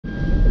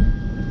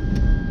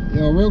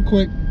Yo, real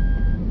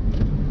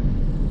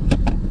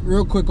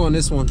quick on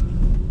this one.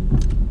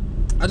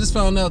 I just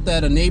found out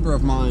that a neighbor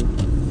of mine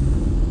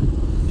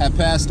had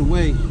passed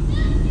away,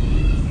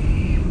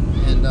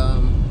 and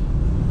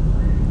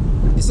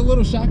it's a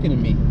little shocking to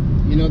me.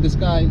 You know, this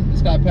guy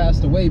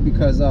passed away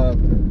because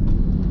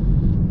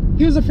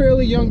he was a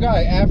fairly young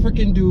guy,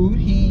 African dude.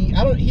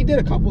 He did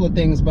a couple of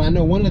things, but I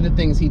know one of the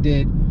things he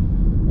did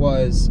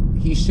was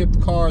he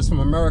shipped cars from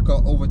America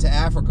over to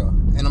Africa,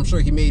 and I'm sure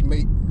he made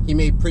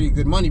pretty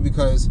good money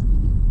because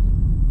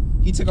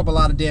he took up a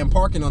lot of damn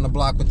parking on the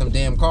block with them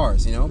damn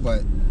cars, you know.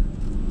 But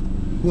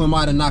who am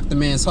I to knock the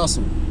man's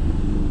hustle?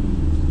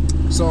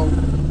 So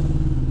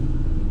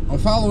I'm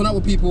following up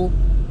with people,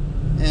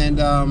 and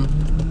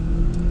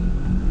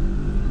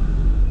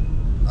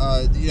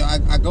you know,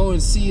 I go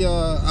and see,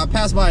 I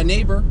pass by a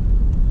neighbor,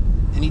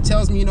 and he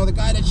tells me, you know, the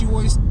guy that's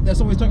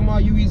always talking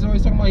about you, he's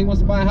always talking about he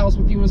wants to buy a house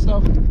with you and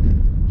stuff,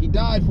 he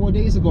died 4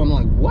 days ago. I'm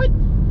like, what?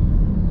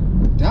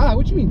 Died?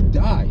 What you mean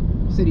died?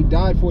 He said he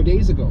died 4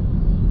 days ago.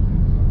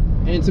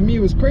 And to me it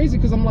was crazy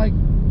because I'm like,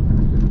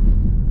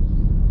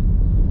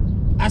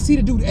 I see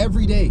the dude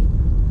every day.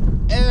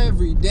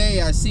 Every day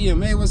I see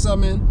him. Hey, what's up,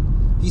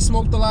 man? He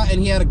smoked a lot and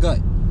he had a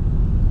gut,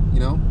 you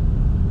know.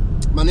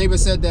 My neighbor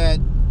said that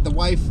the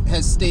wife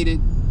has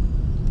stated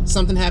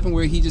something happened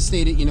where he just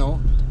stated, you know,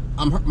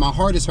 my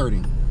heart is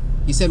hurting.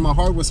 He said my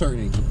heart was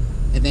hurting,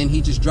 and then he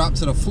just dropped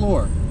to the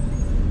floor.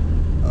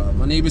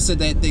 My neighbor said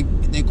that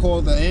they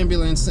called the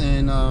ambulance,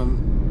 and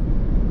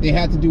they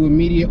had to do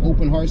immediate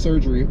open heart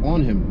surgery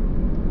on him,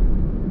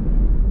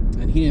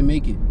 and he didn't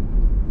make it.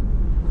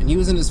 And he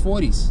was in his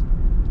 40s,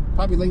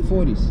 probably late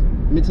 40s,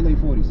 mid to late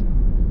 40s.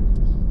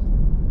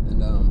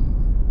 And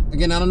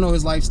again, I don't know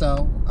his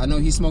lifestyle. I know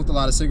he smoked a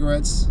lot of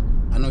cigarettes.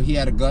 I know he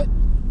had a gut.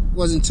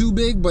 Wasn't too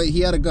big, but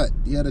he had a gut.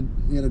 He had a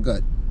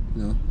gut,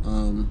 you know.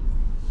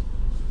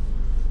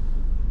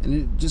 And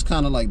it just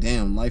kind of like,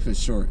 damn, life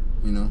is short,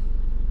 you know.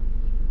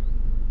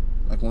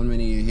 Like 1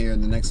 minute you're here,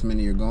 and the next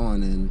minute you're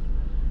gone, and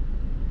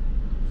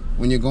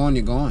when you're gone,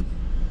 you're gone.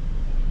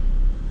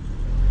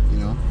 You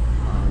know.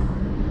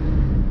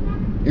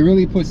 It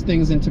really puts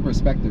things into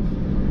perspective,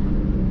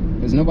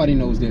 because nobody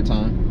knows their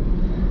time.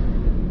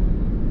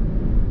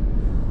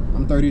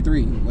 I'm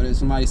 33. What if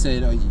somebody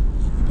said, oh, you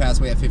passed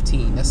away at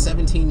 15? That's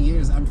 17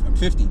 years. I'm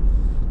 50.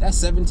 That's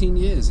 17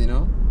 years, you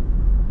know?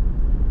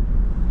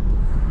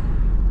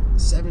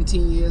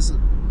 17 years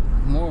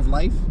more of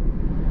life.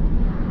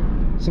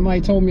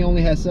 Somebody told me I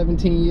only had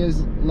 17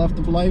 years left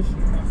of life.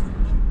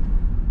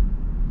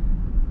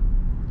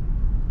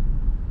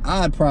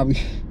 I'd probably...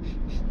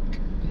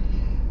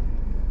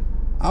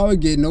 I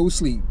would get no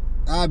sleep.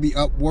 I'd be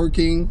up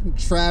working,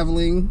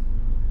 traveling,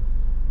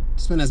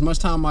 spend as much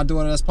time with my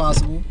daughter as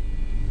possible.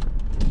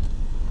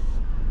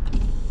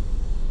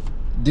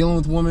 Dealing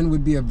with women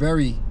would be a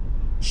very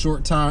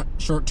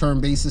short-term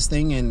basis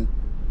thing, and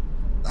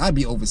I'd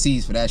be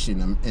overseas for that shit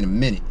in a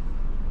minute.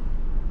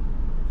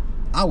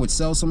 I would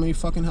sell so many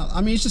fucking houses.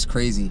 I mean, it's just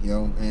crazy,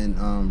 yo.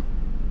 And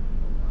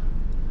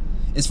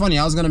it's funny,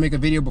 I was gonna make a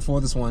video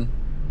before this one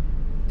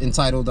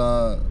entitled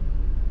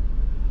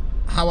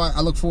how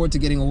I look forward to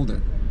getting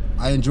older.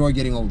 I enjoy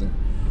getting older.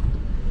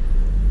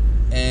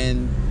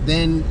 And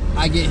then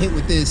I get hit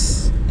with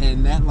this,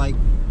 and that like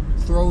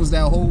throws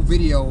that whole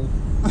video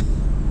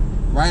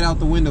right out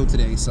the window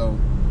today. So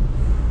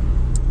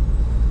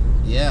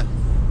yeah,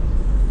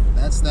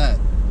 that's that.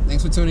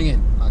 Thanks for tuning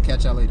in. I'll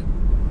catch y'all later.